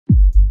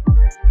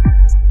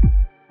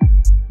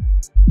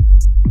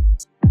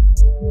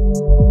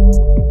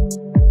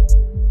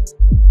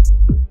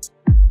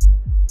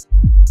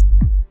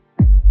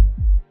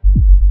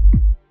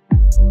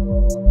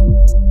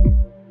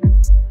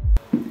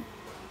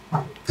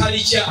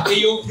kalicha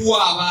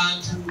eyokuwa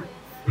abantu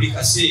buli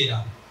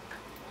kaseera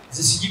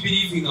nze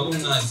sigibelieve nga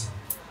bungazi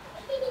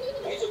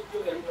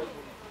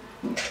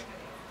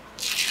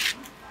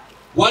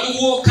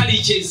waliwo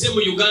kalicha ezze mu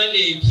Uganda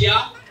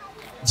empya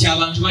nti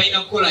abantu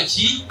balina kukola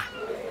ki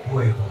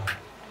bwebo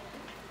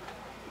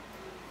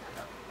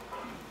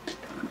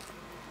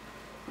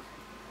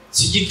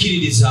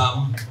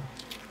sigikiririzaamu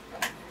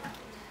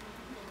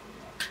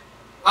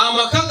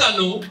amaka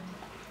gano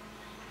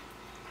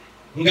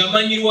nga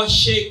manyirwa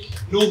Sheikh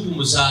Nuhu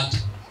Muzaata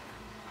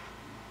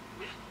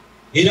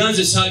era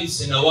nze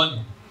saalise na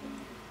wano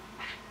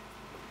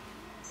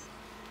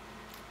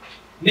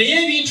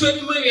naye ebintu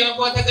ebimu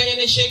ebyakwataganya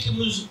ne Sheikh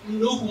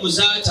Nuhu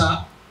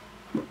Muzaata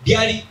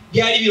byali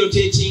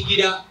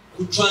biroteetingira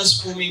ku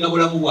transforminga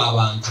bulamu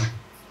bw'abantu.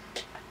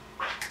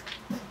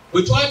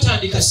 Bwe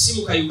twatandika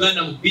simu ka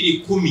Uganda mu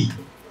 2010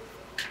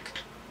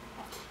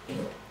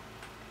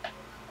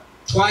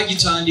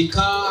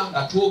 twagitandika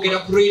nga twogera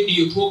ku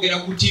radio, twogera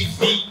ku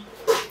TV.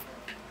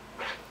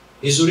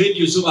 Ezo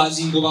radio zo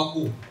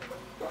bazingobako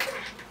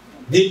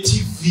ne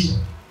TV.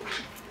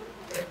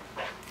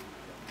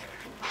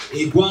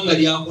 Eggwanga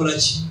lyakola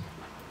ki?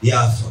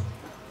 Lyafa.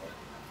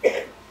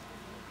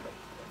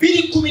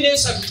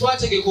 2013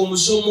 twategeka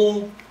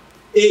omusomo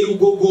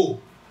Erugogo.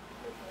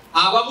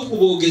 Abamu ku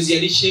boogezi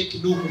yali Sheikh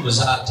Nuhu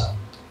Muzaata.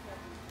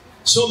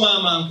 So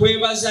maama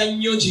nkwebaza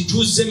nnyo nti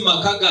tuzze mu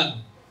maka gano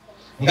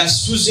nga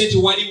situzze nti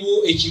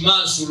waliwo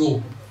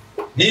ekimansulo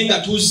naye nga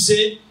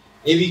tuzze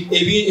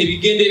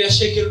ebigende bya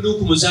Sheikh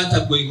Nuhu Muzaata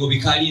gwe ngo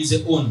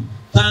bikalinze on.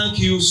 Thank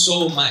you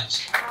so much.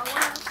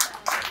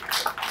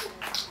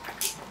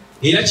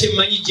 Era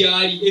kyemmanyi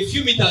gyali a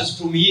few meters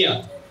from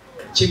here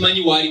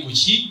kyemmanyi waali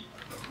muki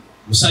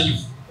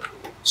musanyufu.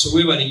 So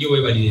weebale nnyo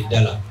weebalire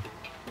ddala.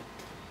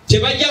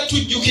 Tebajja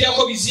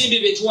tujjukirako bizimbe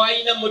bye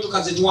twayina,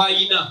 mmotoka ze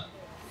twayina.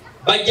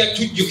 Bajja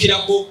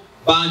tujjukirako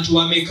bantu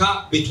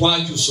bameka be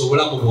twakyusa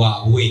obulamu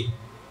bwabwe.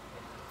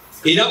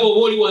 Era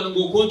bw'oba oli wano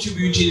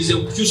ng'okontributirize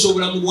okukyusa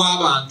obulamu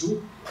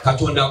bw'abantu,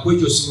 Katonda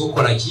akwekyo osinga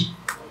okukola ki?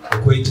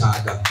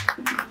 Okwetaaga.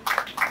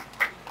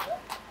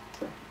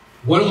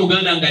 Wali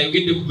Muganda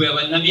ng'ayogedde ku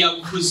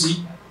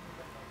bannabyabufuzi,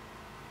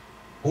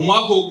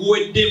 omwaka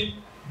oguwedde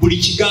buli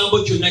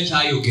kigambo kyonna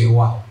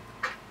kyayogerwa.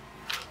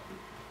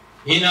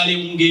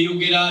 NRM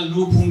ng'eyogera,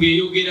 Nuupu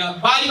ng'eyogera,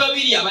 baali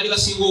babiri abali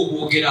basinga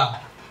okwogera.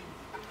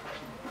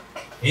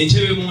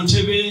 Entebe mu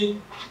ntebe,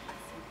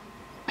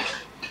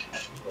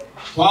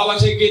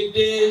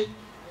 twabategedde,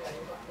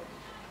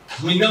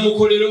 mwenna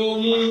mukolera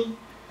omu.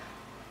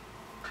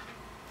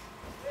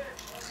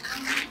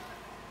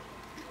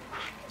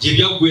 Gye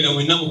byaggwera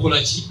mwenna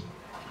mukola ki?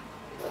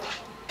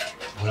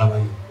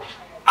 Mulabayo.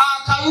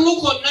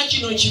 Akalulu konna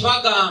kino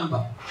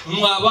kibagamba,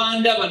 mmwe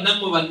abanda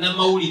bannammwe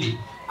bannamawulire.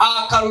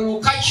 Akalulu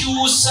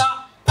kakyusa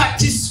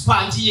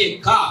participant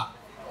yekka.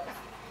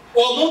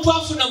 Omuntu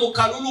afuna mu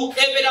kalulu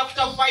even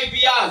after 5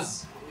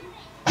 years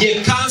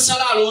ye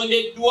kansala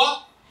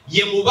alondeddwa,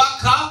 ye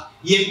mubaka,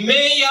 ye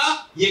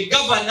meya, ye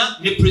governor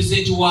ne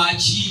president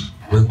waki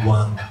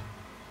w'eggwanga.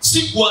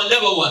 Si Gwanda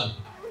wano.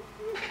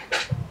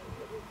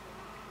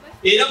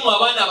 Era mu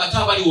abaana abato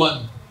abali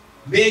wano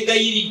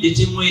beegayiridde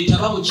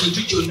temwetaba mu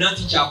kintu kyonna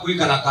nti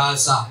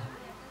kyakwekalakasa.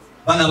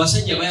 Bano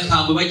abasajja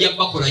bakambwe bajja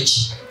bakola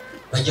ki?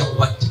 Bajja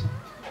kubatta.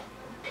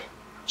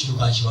 Kino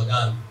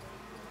kakibagamba.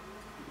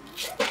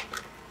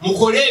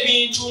 Mukole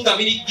ebintu nga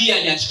biri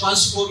geared at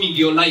transforming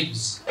your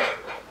lives.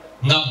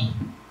 Ngamu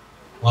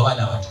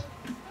wabana bato.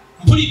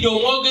 Mpulidde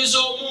omwogezi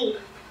omu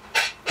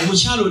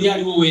omukyalo oli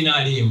aliwo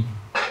w'enaalemu.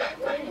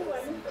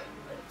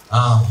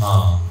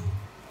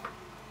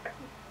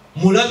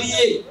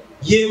 Mulabye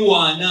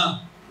yeewaana.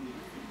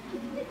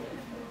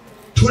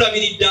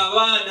 Tulabiridde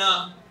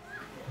abaana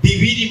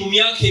 2 mu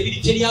myaka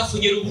 2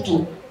 teryafunye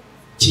lubuto.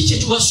 Kiki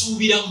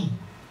tubasuubiramu?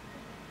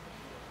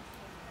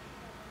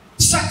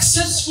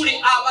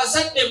 Successfully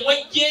abazadde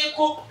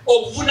mwejjeeko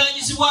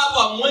obuvunaanyizibwa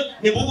bwammwe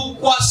ne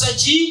bubukwasa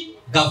ki?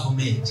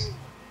 Government.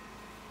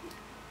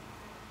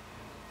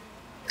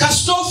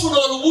 Kasita ofuna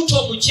olubuto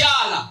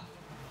omukyala,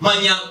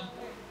 manya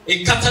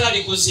ekkatala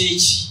likoze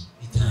eki?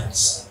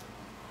 Etandise.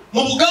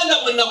 Mu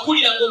Buganda mwe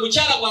nakulira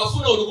ng'omukyala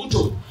bw'afuna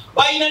olubuto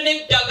balina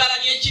n'eddagala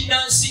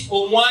ly'ekinnansi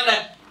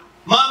omwana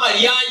maama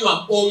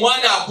lyanywa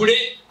omwana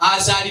akule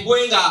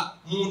azaalibwe nga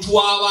muntu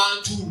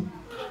w'abantu.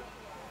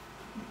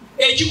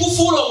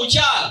 Ekikufuula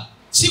omukyala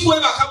si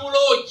kwebaka mu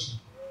loogi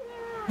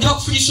ne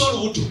bakufunyisa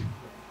olubuto.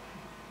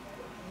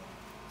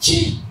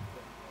 Ki?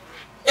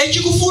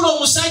 Ekikufuula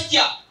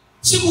omusajja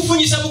si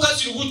kufunyisa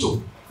mukazi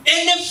lubuto.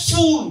 Any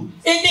fool,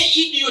 any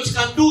idiot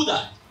can do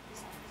that.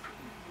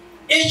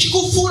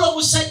 Ekikufuula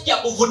omusajja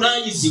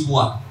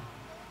buvunaanyizibwa.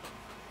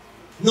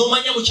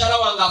 N'omanya mukyala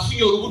wange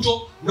afunye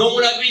olubuto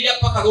n'omulabirira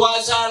paka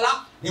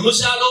lwazaala, ne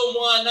muzaala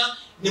omwana,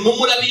 ne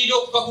mumulabirira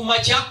okuva ku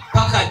makya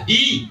paka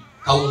ddi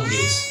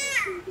kawungeezi.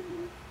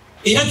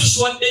 Era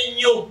tuswadde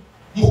nnyo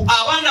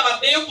abaana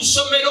baddeyo ku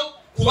ssomero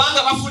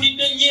kubanga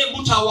bafunidde nnyo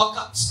embuto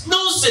awaka.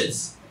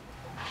 Nonsense.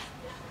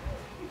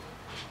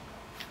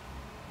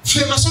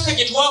 Ffe Masaka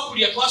gye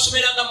twakulira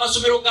twasomeranga mu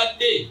masomero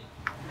gadde.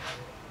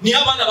 niye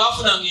abaana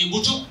baafunanga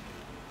embuto.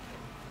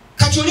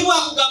 Kati oli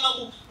bwakugamba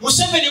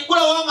Museveni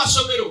eggulawo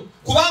amasomero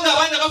kubanga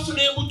abaana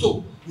bafuna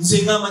embuto,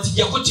 nze ngamba nti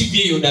jjako TV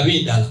eyo ndabe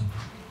endala.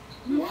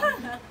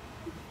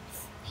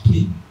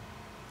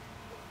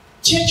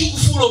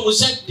 Kyekikufuula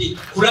omuzadde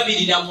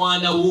kulabirira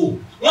mwana wo.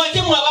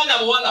 Mwate mu abaana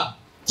bawala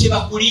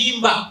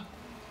kyebakulimba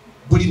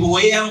buli bwe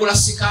weeyambula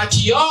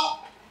sikaati yo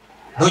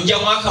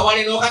n'ojjamu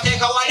akawale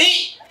n'okateeka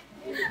wali.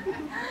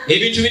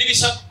 Ebintu biri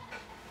bisatu: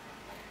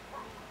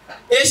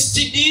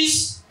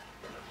 STDs,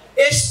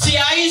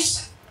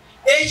 STIs,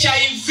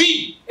 HIV.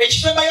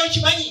 Ekifembayo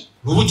kimanyi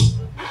lubuto.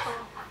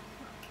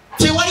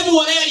 Tewali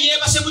muwala yali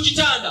yeebase mu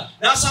kitanda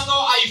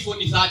n'asangawo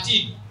iPhone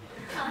 13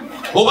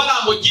 oba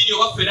Lamborghini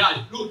oba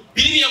Ferrari.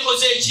 Biri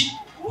byekoze eki?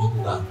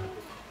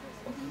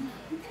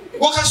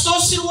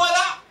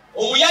 Wakasosirwala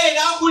omuyaye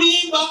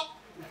n'akulimba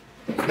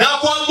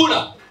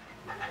n'akwambula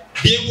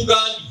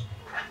byekugambye.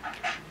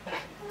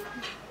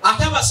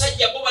 Ate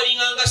abasajja bo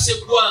balinganga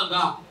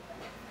Sseggwanga,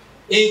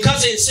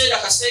 enkazi enseera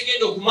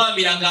kasegenda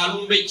okumambira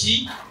ng'alumba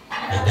eki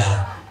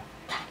endala.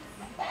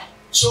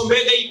 So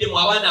mbegayidde mu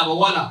abaana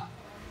abawala,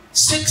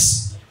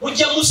 sex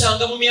mujja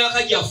musanga mu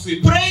myaka gyaffe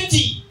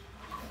plenty.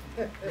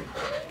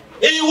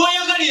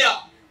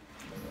 Weeyagalira.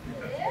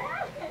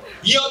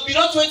 You're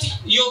below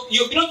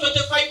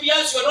 25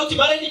 years, you are not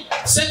married.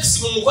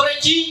 Sex mumukole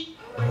ki?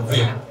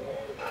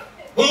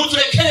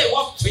 Mumutulekere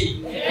waffe.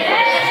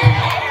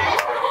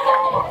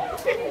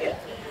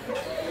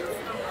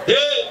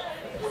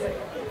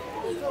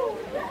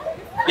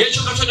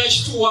 Yekyo Katonda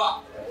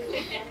kituwa.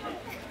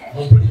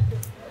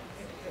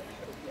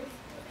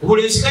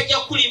 Obulenzi kajja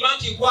kukulima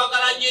nti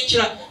nkwagala nnyo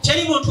ekirala.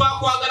 Teri muntu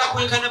akwagala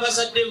kwenkana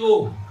bazadde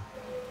bo.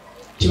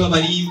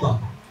 Tebabalimba.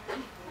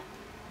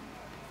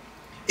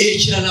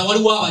 Ekirala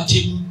waliwo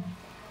abatemu.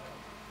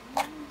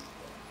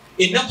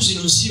 Ennaku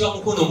zino nsiiba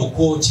mukono mu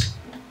kooti.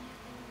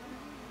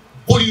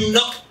 Buli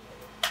lunaku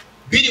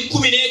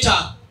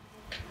 2:15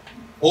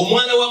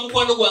 omwana wa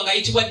mukwano gwange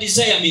ayitibwa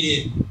Desire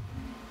Mirembe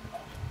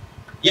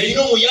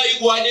yalina omuyaayi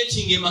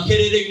gw'adeetinga e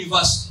Makerere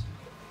University.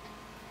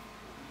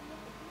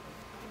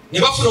 Ne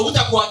bafuna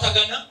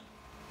obutakwatagana,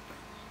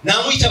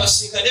 n'amuyita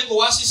basinkaneko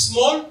wasi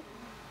small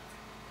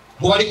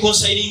mu bali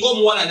konsayiringa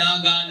omuwala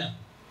n'agaana.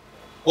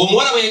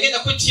 Omuwala bwe yagenda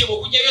kwettiemu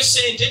okugyayo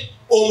ssente,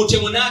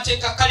 omutemu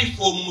n'ateeka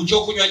kalifoomu mu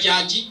kyokunywa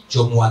kyaki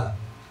ky'omuwala.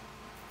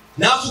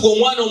 N'afuga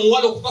omwana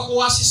omuwala okuva ku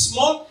wasi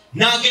small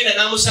n'agenda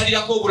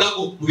n'amusalirako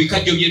obulago mu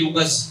bikajjo by'e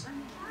Lugazi.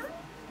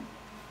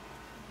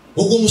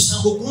 Ogwo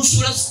omusango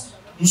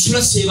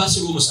nsula seebase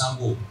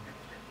lw'omusango ogwo.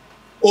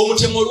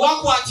 Omutemu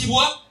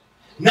olwakwatibwa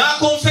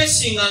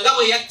n'akonfesinga nga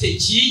bwe yatta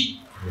eki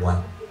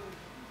muwala.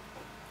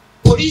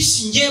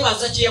 Poliisi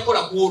njebaza kye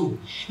yakola ku olwo.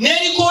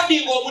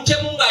 N'erikodinga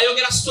omutemu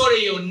ng'ayogera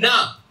story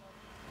yonna.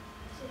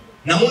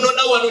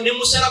 Namunona wano ne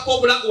musalako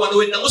obulago wano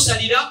we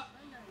namusalira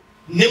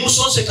ne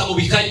musonseka mu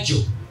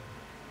bikajjo.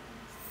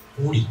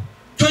 Uli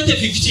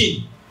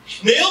 2015.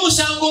 Naye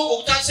omusango ogwo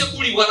gutandise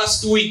kuwulibwa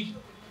last week.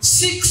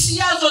 6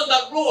 years on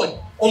the road.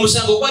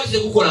 Omusango gwali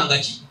tegukolanga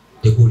ki?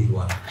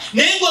 Tekuwulirwa.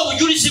 Naye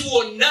ng'obujulizi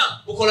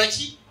bwonna bukola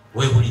ki?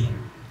 Weebulira.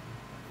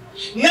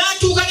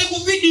 N'atuuka ne ku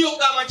vidiyo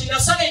gamba nti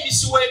nasala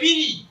emisiwa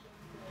ebiri.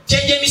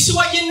 Kyegyo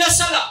emisiwa gye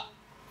nasala.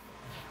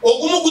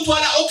 Ogumu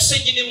gutwala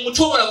oxygen mu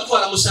mutwe, omulala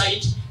gutwala mu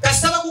sayiti.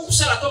 Kasitaba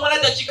kukusala tomala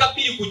dakiika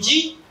 2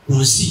 ku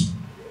nsi.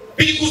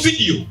 Biri ku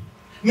vidiyo.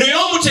 Naye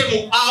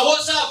omutemu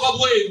awoza ava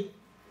bweru.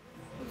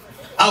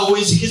 Awo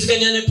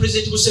wenzikiziganya ne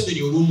Pulezidenti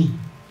Museveni olumu.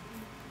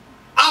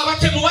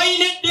 Abatemu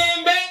balina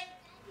eddembe,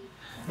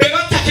 be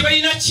batta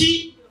tebalina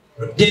ki?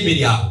 Ddembe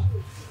lyabwe.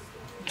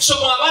 So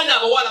mu abaana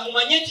abawala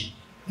mumanye nti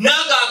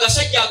naaga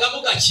agasajja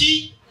agamu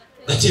gaki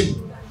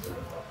gatemu.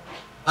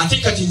 Ate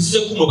kati nzize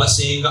kumo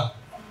basenga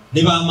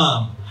ne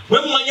bamaama.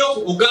 Mwe mumanye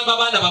okugamba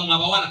abaana bamwe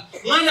abawala,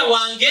 mwana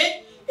wange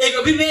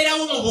ebyo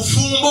bibeerawo mu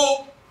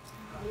bufumbo.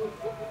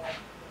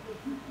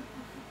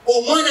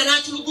 Omwana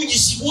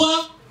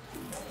n'atulugunyizibwa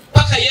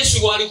paka Yesu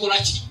lwalikola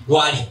ki?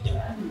 Lwalidda.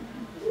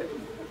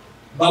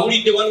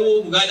 Bawulidde waliwo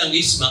Omuganda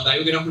ng'Isima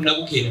ng'ayogera ku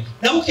Nabukeera.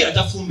 Nabukeera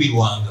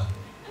tafumbirwanga.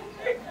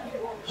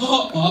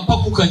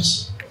 Apakuka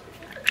ki?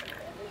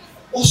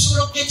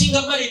 Osobola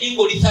okugetinga married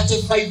ng'oli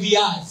 35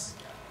 years.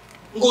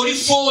 Ng'oli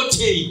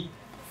 40.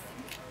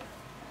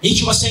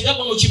 Ekyo basenga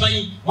mwe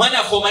mukimanyi. Mwana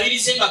afe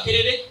omalirize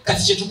Makerere,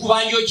 kati kye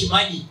tukubanja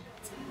okimanyi.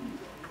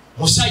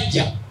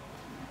 Musajja.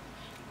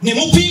 Ne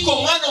mupiika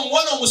omwana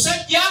omuwala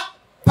omusajja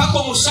paka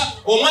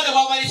omwana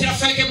bw'abaleetera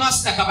feke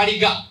master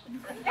kabaliga.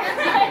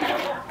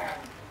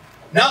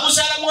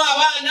 N'amuzaalamu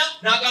abaana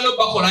n'agala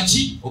obbakola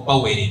ki?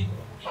 Obbaweerera.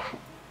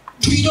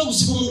 Tulina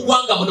obuzibu mu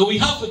ggwanga buno. We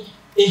have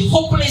a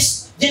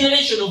hopeless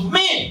generation of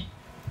men.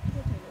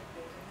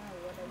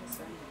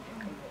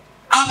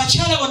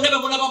 Abakyala bonna be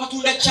mulaba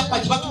batunda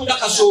chapati, batunda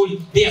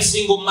kasooli, they are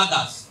single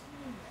mothers.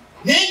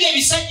 Naye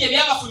ng'ebisajja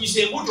ebyabafunyisa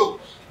embuto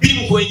biri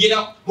mu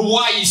kwenjera mu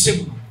bwayiise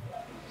buno.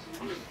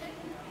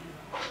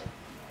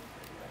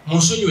 Mu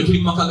nsonyi bwe tuli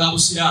mu maka ga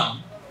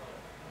Busiraamu,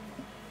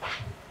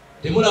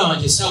 temulaba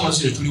nti essaawa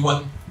zino tuli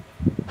wano.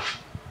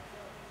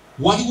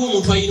 Waliwo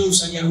omuntu alina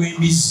olusanya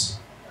lw'embizzi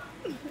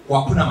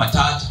wakuna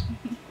mataata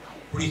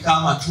kuliko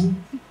amatu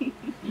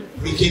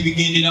kuliko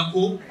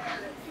ebigenderako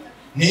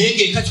naye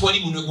ng'ekati wali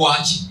munwe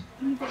gwaki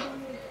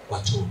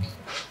watooke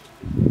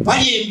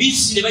bali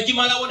embisi ne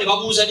bagimalawo ne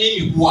babuuza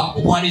n'emigwa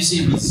okwalesa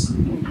embisi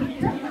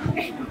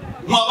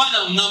mu abaana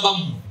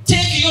ŋŋambamu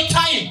take your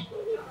time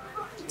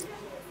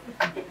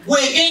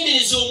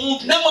weegendereza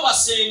omuntu namwe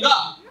basenga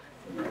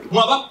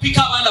mwe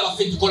abapika abaana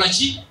baffe tukola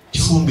ki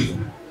kifumbiro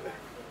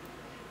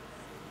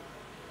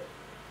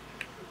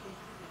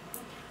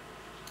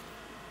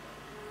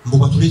mbu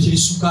batuleetere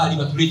sukaali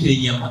batuleetere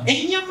ennyama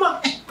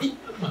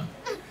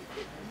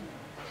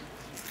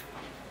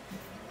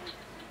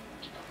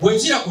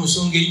bwenzira ku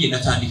nsonga eri gye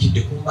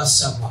natandikidde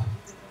kumbasabwa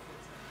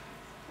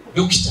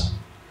dokita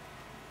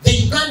the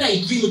Uganda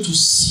I dream to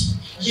see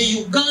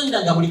ye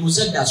Uganda nga buli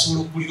muzadde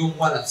asobola okugulira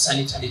omuwala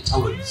sanitary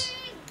towels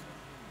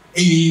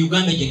eyo ye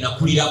Uganda gye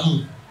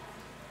nakuliramu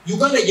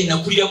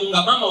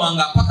nga maama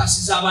wange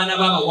apakasiza abaana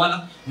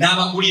b'abawala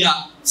n'abagulira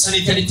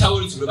sanitary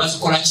towels bwe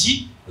bazikola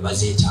ki bwe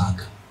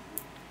bazeetaaga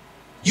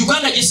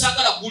Uganda gye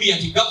saagala kuwulira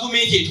nti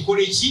gavumenti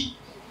etukole ki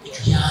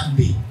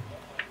etuyambe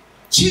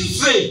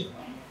kive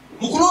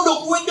mu kulonda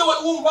okuwedde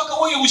waliwo omubaka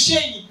w'oyo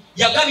Bushenyi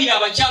yagabira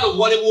abakyala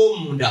obuwale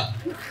bw'omunda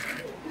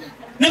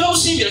ne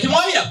babusimbira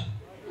temwabira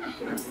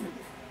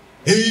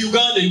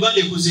Uganda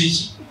ekoze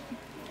eki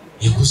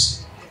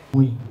ekoze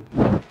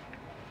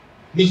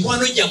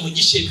mikwano gyammwe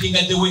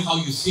gishapinga the way how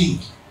you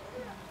think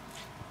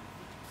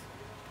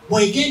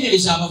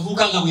mwegendereza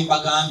abavubuka nga bwe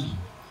mbagambye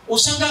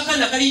osanga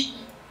akaana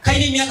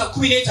kalina emyaka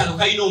 15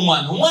 kalina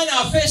omwana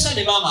afeesa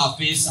ne maama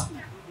afeesa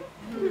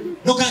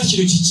nokanti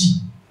kino kiki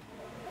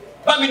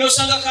bambi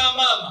nosanga ka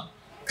maama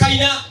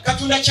kalina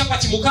katunda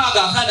chapati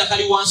mukaaga akaana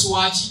kali wansi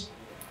waki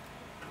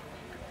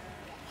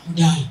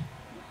mudaayi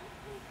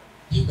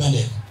Uganda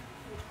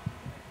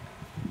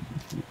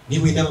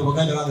niwe ndaba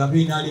baganda banga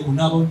bena ali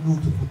munabo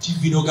nutu ku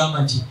TV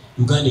nogamba nti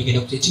Uganda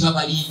egenda kutetima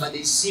balimba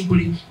they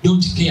simply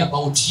don't care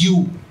about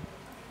you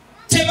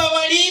tema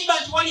balimba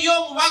nti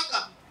waliyo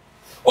omubaka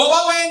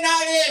oba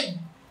wenaalem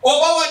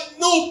oba wa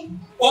NUP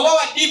oba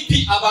wa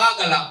DP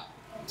abaagala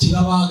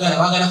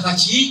bagala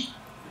kaki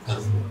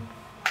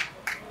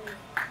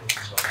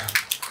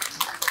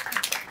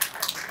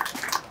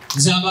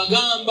nze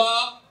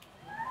abagamba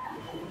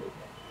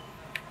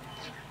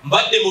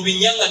mbadde mu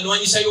binyanga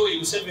nwanyisa Yoweri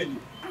Museveni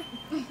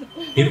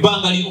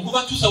ebbanga lino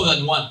okuva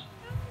 2001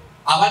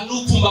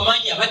 abanupu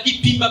mbamanyi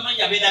abadipi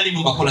mbamanyi abenali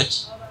mu bakola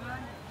ki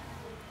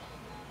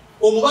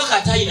omubaka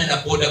atayina na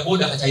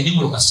boda katayina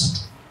mu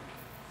 3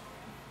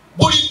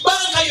 buli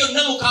banka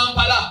yonna mu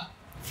Kampala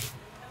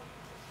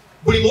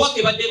buli muwaka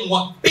ebadde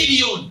muwa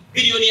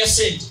biliyoni ya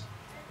sente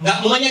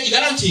nga mumanya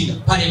gigarantinga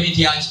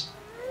parliamenti yaki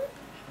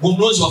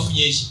gwomulozi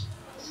wafunye eki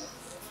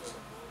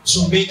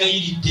so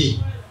mbegayiridde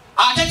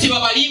ate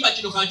tebabalimba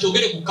kino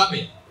kankyogere ku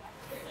kamera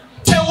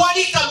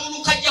tewali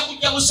kalulu kajja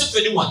kujja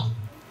Museveni wano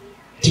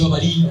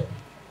tebabalimba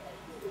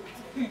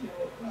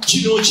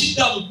kino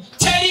kiddamu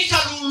teri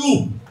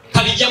kalulu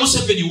kalijja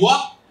Museveni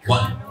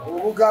wano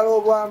obugalo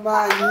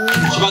obw'amaanyi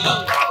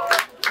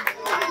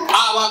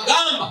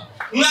abagamba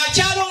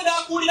ng'akyalonda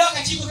akulira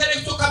akakiiko ka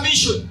electoral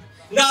commission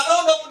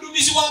ng'alonda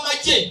omuduumizi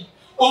w'amagye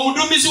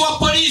omuduumizi wa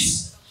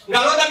poliisi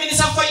ng'alonda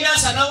minister of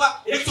finance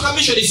anawa electoral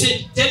commission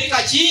sente teri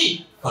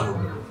kaki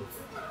kalulu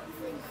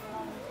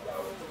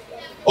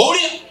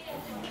owulira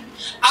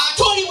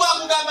ate oli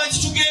bwakugamba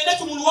nti tugende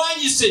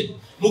tumulwanyise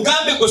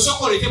mugambe gwe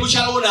sokolete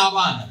mukyalawo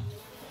n'abaana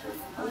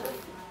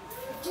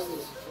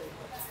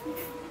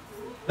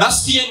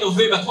last year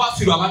November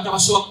twafiirwa abantu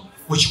abasoba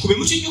mu 10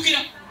 mukijjukira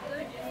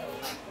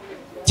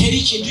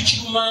teri kintu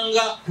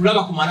kirumanga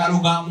kulaba ku malaalo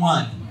ga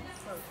mwana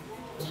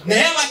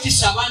naye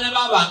bakisa abaana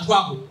b'abantu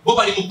abo bo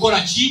bali mu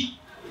kukola ki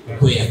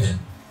okweyagala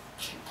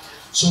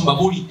so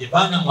mbabulidde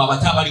baana mu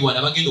abato abali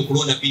wano bagenda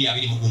okulonda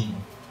 2021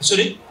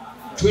 sorry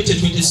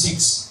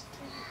 2026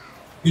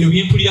 bino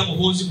byempulira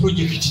muhoozi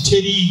project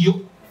teriiyo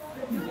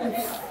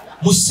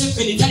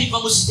Museveni taliva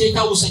mu State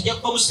House ajja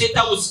kuva mu State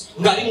House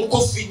ng'ali mu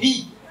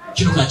kofini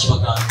kino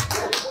kakibagamba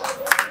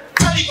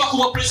taliva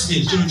kuba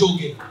president kino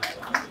kyogera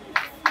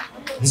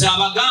nze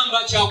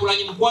abagamba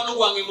Kyagulanyi mukwano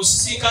gwange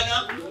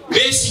musisinkana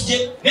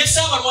Besigye ne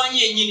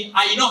Ssaabalwanyi yennyini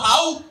I know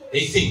how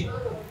they think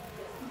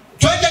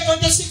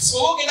 2026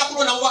 ogenda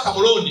kulonda mubaka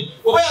mulonde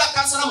oba yala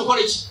kansala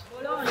mukole ki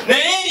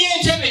naye eri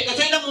entebe nga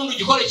tolina mundu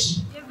gikole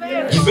ki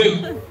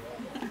giveewo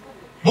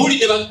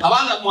muwulidde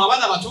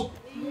abaana bato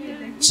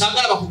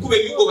saagala bakukuba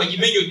emigo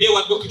bagimenyodde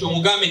ewa dokita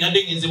omugambe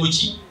nadde ngenze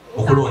muki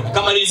okulonda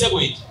kamalirize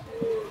bwenti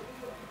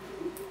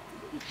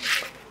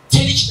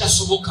teri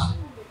kitasoboka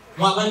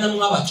mu abaana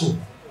mu abato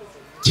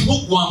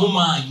timuggwamu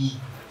maanyi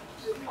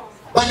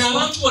bano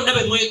abantu bonna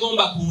be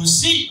mwegomba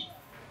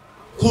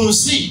ku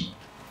nsi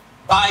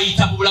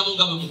bayita mu bulamu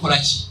nga bwe mukola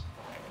ki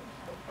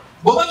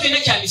bw'oba tolina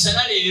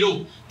kyamisana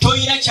leero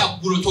toyina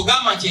kyaggulo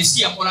togamba nti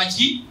ensi yakola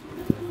ki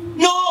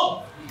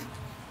no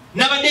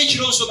nabadde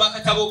ekirooso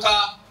bakatabo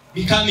ka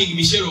becoming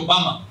Michelle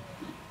Obama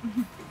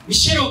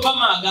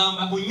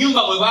agamba mu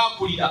nnyumba mwe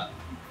baakulira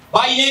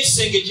balina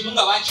ekisenge kimu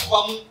nga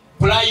bakikwamu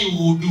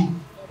plywood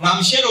nga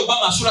Michelle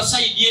Obama asula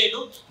side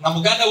eno nga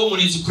muganda wo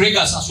mulenzi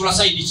Kregas asula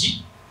side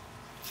ki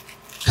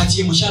kati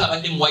ye mukyala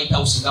badde mu White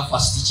House nga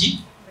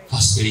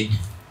first lady.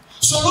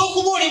 So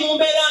lokuba oli mu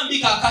mbeera mbi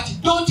kakati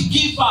don't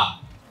give up.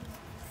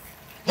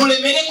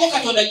 Mulemereko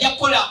Katonda ajja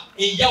kukola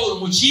enjawulo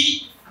mu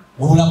ki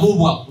mu bulamu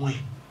bwammwe.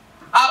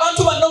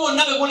 Abantu banno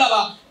bonna be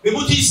mulaba be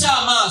mutiisa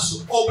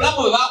amaaso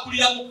obulamu bwe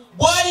baakuliramu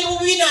bwali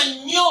bubina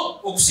nnyo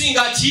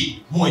okusinga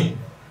ki mmwe.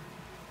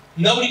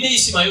 Nawulidde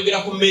Isima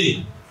ayogera ku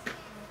mmere.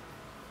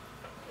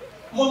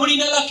 Mwe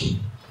mulina laki.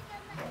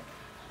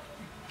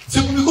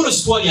 Ffe ku mikolo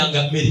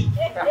sitwalyanga mmere.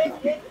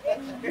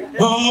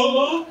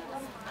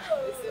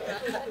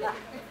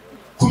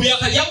 Ku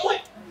myaka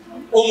gyammwe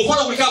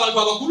omukolo guliko abantu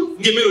abakulu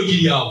ng'emmere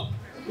ogiri awo.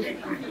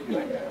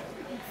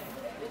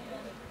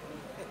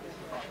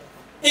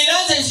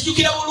 Era nze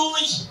nzijukira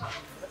bulungi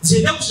nze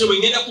ennaku zino bwe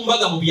ngenda ku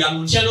mbaga mu byalo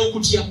ntya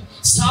n'okutya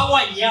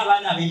saawa nnyo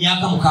abaana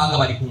ab'emyaka 6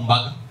 bali ku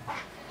mbaga.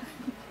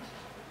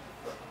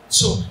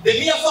 So the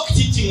mere fact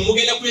nti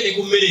mugenda kulya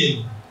ku mmere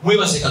eno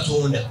mwebaze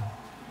Katonda.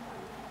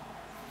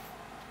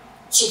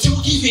 So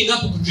keep giving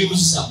up ku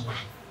dreams zammwe.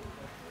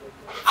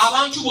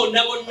 Abantu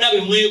bonna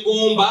be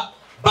mwegomba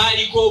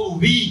baliko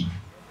obubi.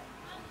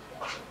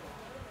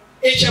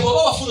 Ekyo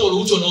bw'oba wafuna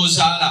olubuto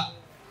n'ozaala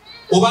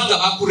obanga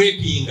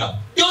bakurepinga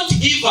don't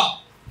give up.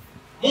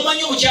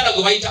 Mumanyi omukyala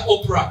gwe bayita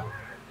Oprah.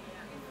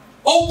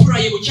 Oprah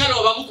ye mukyala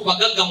wabamu ku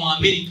bagagga mu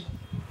America.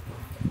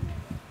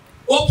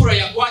 Oprah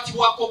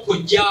yakwatibwako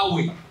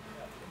kojjaawe.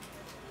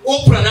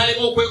 Oprah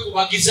n'alema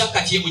okwekubagiza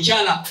kati ye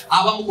mukyala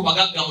abamu ku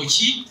bagagga mu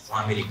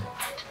America.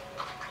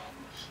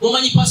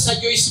 Mumanyi Pastor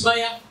Joyce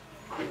Meyer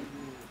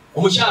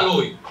omukyala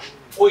oyo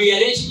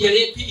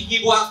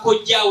yalepingibwa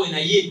kojjaawe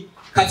naye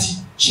kati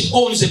she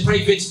owns a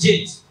private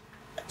jet.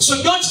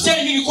 So don't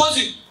tell me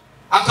because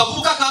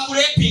akavubuka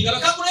kakulepinga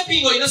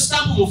bakakulepinga olina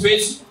stamp mu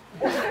face.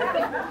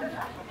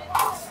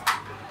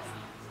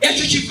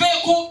 Ekyo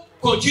kiveeko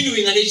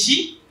continuing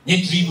ne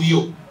dream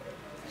yo.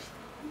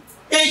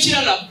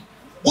 Ekirala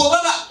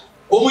bw'obaba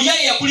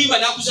omuyaye yakulimba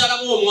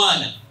n'akuzaalamu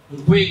omwana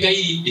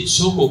nkwegayiridde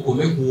sooka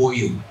okome ku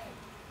oyo.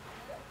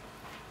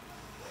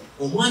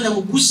 Omwana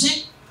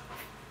mukuze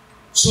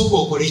sooka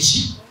okole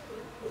ki?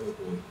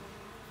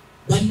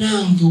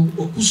 Bannange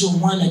okuza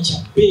omwana kya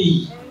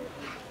bbeeyi.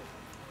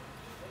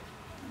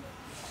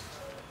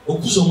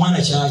 Okuza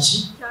omwana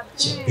kyaki?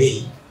 Kya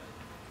bbeeyi.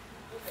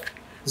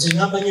 Nze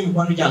ngamba nnyo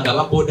mikwano gyange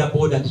aba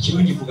boda nti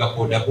kirungi vuga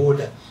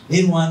boda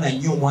naye lwana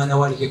nnyo omwana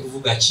waleke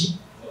kuvuga ki?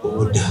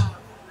 Boda.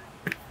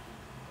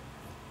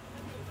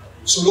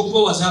 So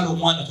olw'okuba wazaala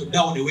omwana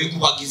toddawo ne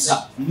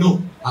weekubagiza.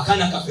 No,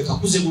 akaana kaffe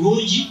kakuze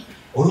bulungi.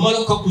 Olumala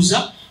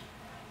okukakuza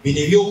bino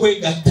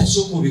ebyokwegatta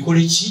sooka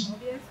obikole ki?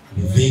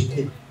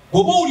 Biveeko.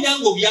 Bw'oba owulira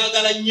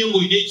ng'obyagala nnyo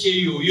ng'olina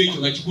ekyeyooyo ekyo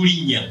nga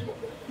kikulinnya,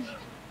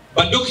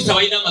 baddokita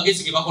balina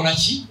amagezi ge bakola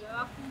ki?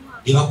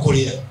 Ge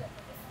bakolera.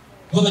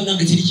 Kuba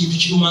bannange teri kintu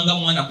kirumanga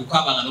mwana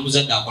kukaaba nga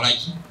n'omuzadde akola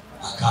ki?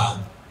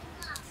 Akaaba.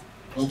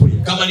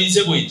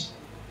 Kamalirize bwe nti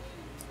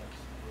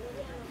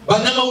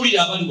bannamawulire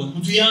abali wano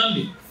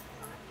mutuyambe.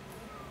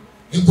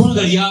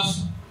 Eggwanga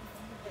lyafa.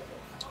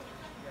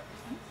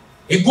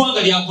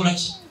 Eggwanga lyakola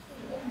ki?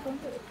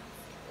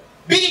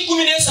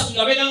 2013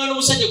 nabeeranga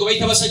n'omusajja gwe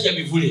bayita abasajja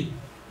mivule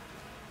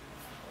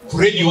ku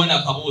radio wana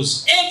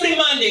akaboozi. Every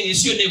Monday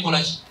ensi yonna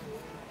ekola ki?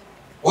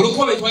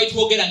 Olw'okuba be twali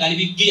twogera nga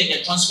big gear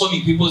ya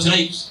transforming people's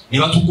lives ne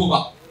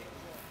batugoba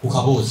ku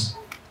kaboozi.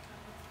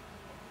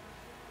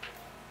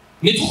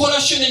 Ne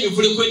tukola show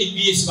n'emivule ku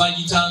NBS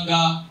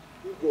bagitanga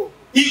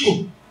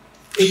Ego.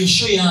 Eyo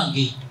show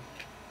yange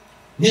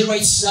ne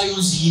rights zaayo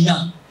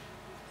nziyina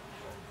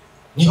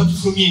ne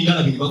batufulumya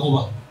engalabi ne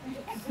bagoba.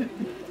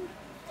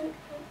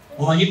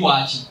 Omanyi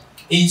lwaki?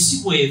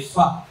 Ensi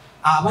bw'efa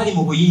abali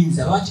mu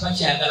buyinza bati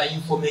bakyayagala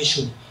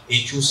information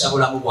ekyusa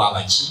bulamu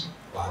bw'abaki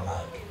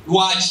bw'abantu.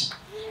 Lwaki?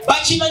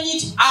 Bakimanyi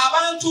nti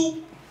abantu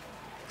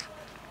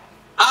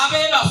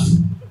abeebafu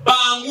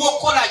bangu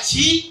okola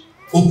ki?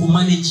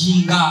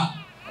 Okumanaginga.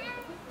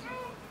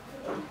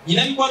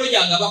 Nina mikwano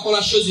gyange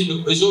abakola show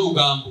zino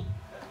ez'olugambo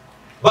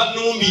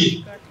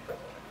bannumbye.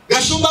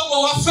 Gashumba gwe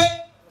waffe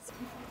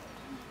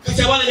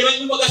kati abaana ne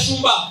banyumba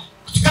Gashumba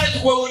kale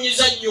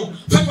tukwewuunyiza nnyo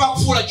ffe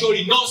twakufuula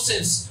kyoli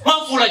nonsense.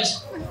 Manfuula ki?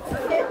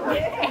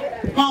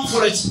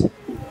 Manfuula ki?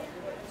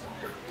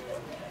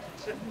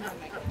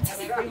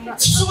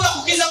 Tusobola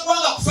kukkiriza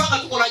kubanga kufa nga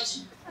tukola ki?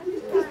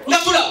 Nga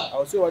tulaba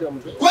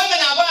kubanga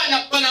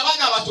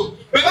n'abaana abato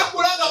be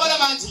bakulanga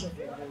balaba nti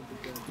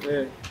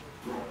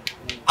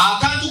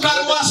akantu ka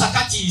Lwasa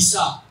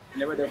katiisa.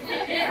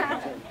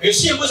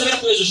 Ensi emboozi ebeera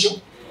ku ezo kyo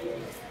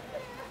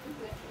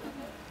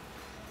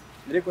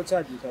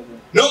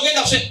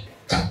n'ogenda kuse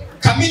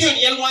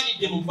kamiliyoni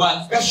yalwanidde mu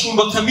bbaati.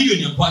 Gashumba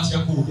kamiliyoni yakwatira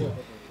kuulwo.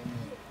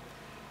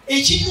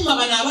 Ekinyuma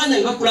bano abaana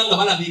be bakula nga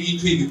balaba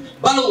ebintu ebyo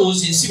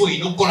balowooza ensi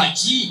bw'erina okukola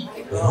ki?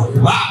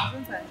 Okuba.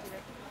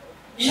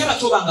 Era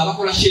batoba nga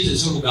bakola sheze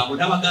ez'olugambo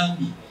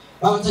n'abagambye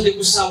babatadde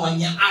ku ssaawa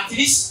 4 at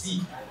least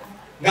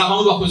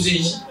ng'abamu bakoze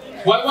eki?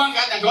 Waliwo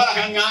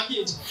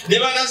balakangambye nti ne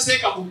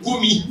banazeeka ku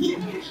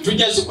 10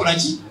 tujja zikola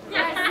ki?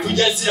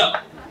 Tujja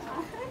ziraba.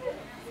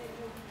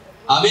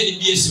 abeni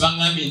BS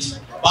bangambye nti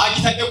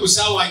bagitadde ku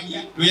ssaawa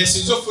 4 lwe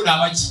yasinze okufuna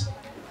abaki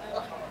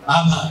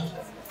abantu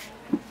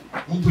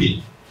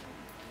mpulira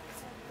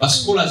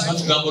bascholars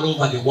batugamba all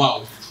over the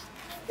world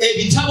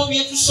ebitabo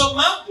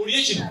byetusoma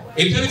muli kino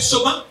ebitabo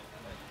byetusoma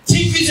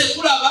TV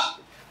zetulaba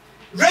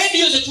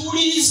radio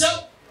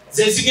zetuwuliriza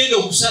zezigenda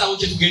okusalawo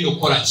kye tugenda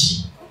okukola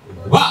ki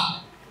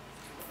ba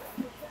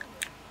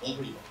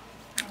mpulira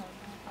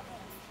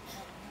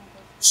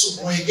so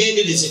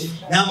mwegendereze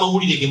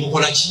n'amawulire ge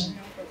mukola ki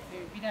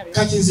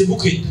kati nze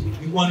bukedde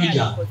mikwano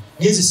gyange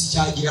nyenze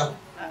sikyagirawo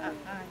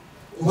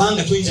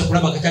kubanga toyinza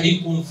kulaba katali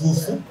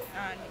kunfuufu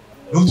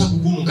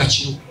n'otakugumu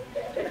kachiro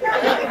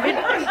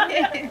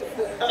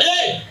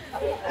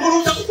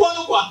mulunta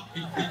kukwano kwa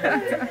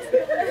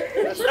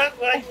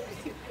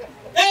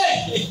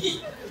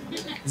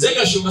nze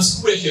Gashumba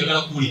sikubula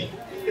ekyoyagala kuwulira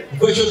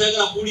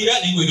ekyoyagala kuwulira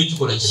naye ng'olina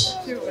okikola ki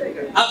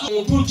ate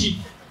omuntu nti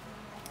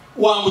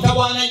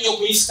wamutawaana nnyo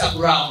ku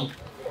Instagram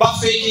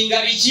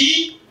bafeekinga biki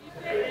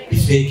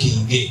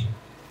bifeekinge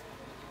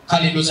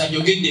kale ndoza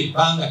njogedde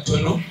ebbanga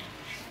ttono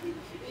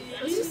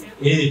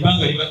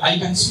ebbanga I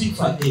can speak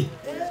for them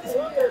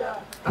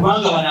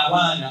kubanga bano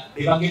abaana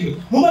bebagende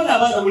mu bana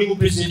abaana mulimu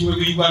pulezidenti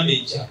w'Uganda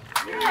enkya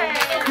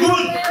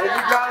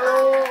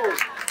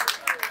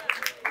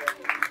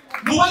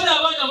mu bana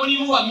abaana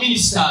mulimu ba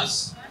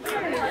ministers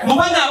mu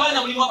bana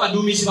abaana mulimu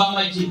abaduumizi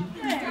b'amagye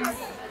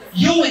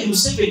Yoweri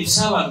Museveni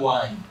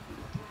Ssaabalwanyi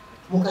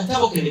mu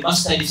katabo ke ne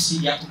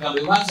Masterisi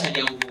yakugamba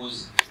baazaalya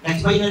bubuuzi nga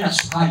tebalina na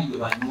sukaali gwe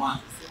banywa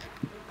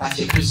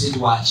kati pulezidenti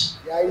waki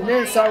yalina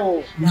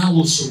ensawo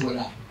naawe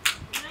osobola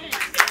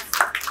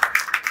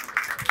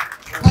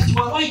kati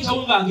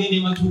bw'abayitawo ng'agenda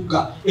ematugga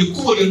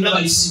ekkubo lyonna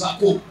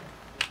balisibako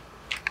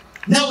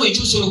naawe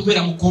ekyo osobola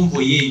okubeera mu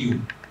konvoyi eyo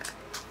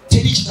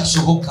teri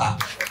kitasoboka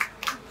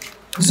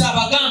nze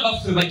abagamba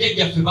ffe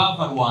bajjajjaffe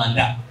baava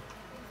Rwanda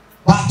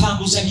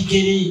batambuza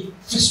bigere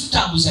ffe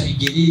tutambuza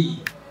bigere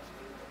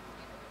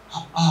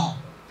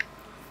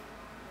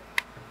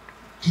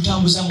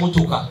tutambuza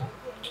motoka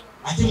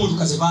ate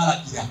motoka ze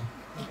baalagira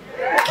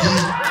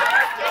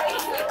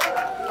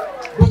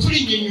bwe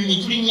tulinnya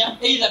ennyonyi tulinnya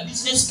either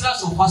business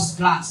class or first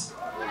class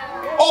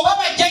oba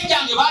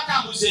bajjajjange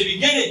batambuza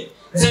ebigere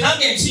nze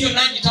nange ensi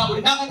yonna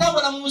ngitambule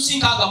nakatambula mu nsi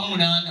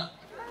 68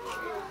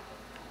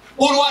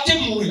 olwo ate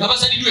mmwe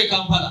abazaliddwa e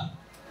Kampala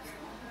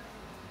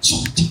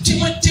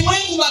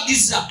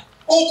temwengubagiza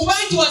okuba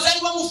nti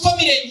wazalibwa mu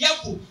famire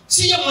enyaku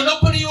si ye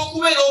monopoli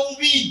y'okubeera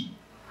obubi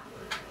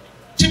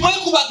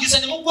temwengubagiza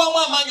ne muggwamu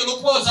amaanyi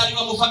olw'okuba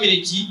wazalibwa mu famire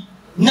ki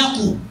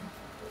naku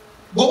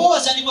bw'oba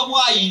wazalibwa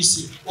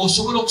bwayinsi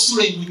osobola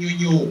okusula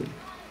emunyonyo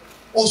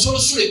osobola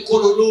okusula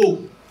ekkololo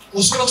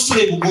osobola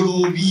okusula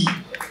ebugoloobi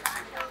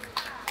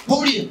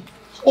bwulira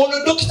ono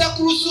Dr.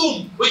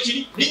 Kulthum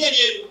bwekiri linnya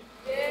lyeyo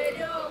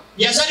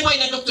yazalibwa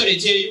alina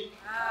doctorate eyo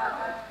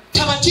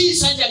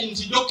tabatiisa njali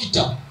nti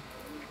dokita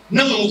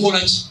namwe mukola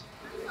ki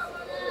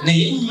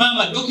naye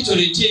maama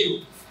doctorate eyo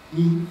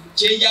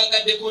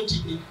kyenjagaddeko nti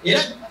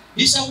era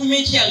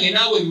disagreement yange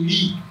naawe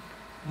luli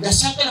nga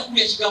saagala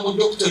kulya kigambo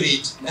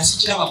doctorate nga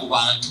sikiraba mu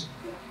bantu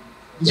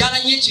njala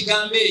nnyo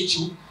ekigambo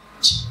ekyo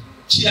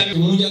kirabe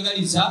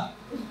munjagaliza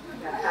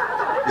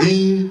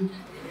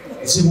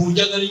nze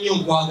munjagala nnyo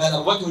nkwagala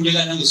oba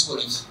tonjagala nange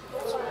sikola ki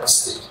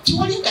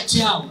tiwali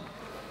katyawo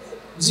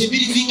nze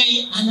mbirivinga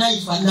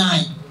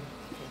anayifanaayi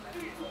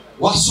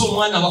wasa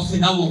omwana waffe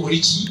naawe okole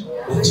ki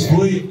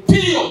otibwe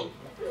period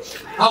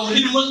awo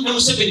ndi ne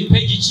Museveni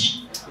page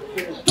ki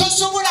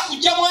tosobola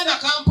kujja mwana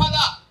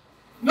Kampala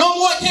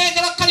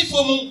n'omuwateekera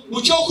kalifomu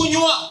mu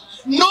kyokunywa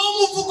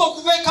n'omuvuga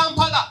okuva e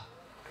Kampala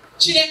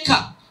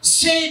kireka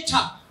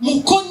seeta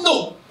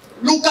mukono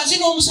lugazi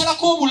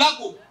n'omusalako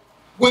obulago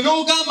gwe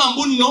n'ogamba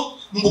mbunno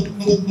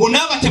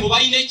munaabatebo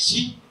balina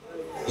eki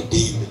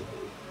eddembe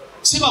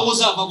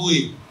sibawoza ava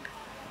bweru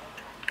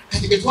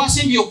kati ge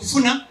twasembye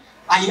okufuna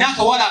alina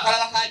akawala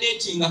akalala ka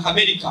dating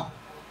America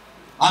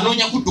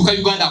anoonya kudduka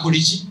Uganda akole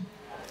ki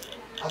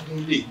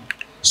agende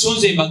so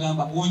nze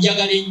mbagamba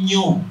bwonjagala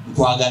ennyo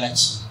nkwagala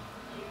ki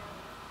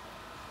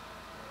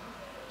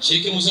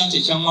Sheikh Muzante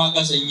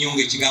ekyamwagaza ennyo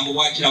ng'ekigambo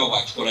bwakiraba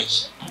bwakikola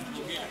ki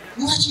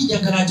lwaki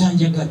njagala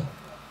atanjagala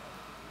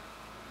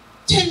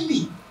tell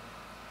me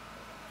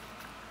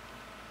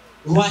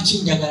lwaki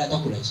njagala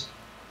takola ki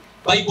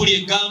Bayibuli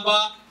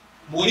egamba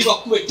mwoli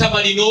bakuba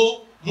ettama lino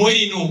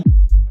mwerino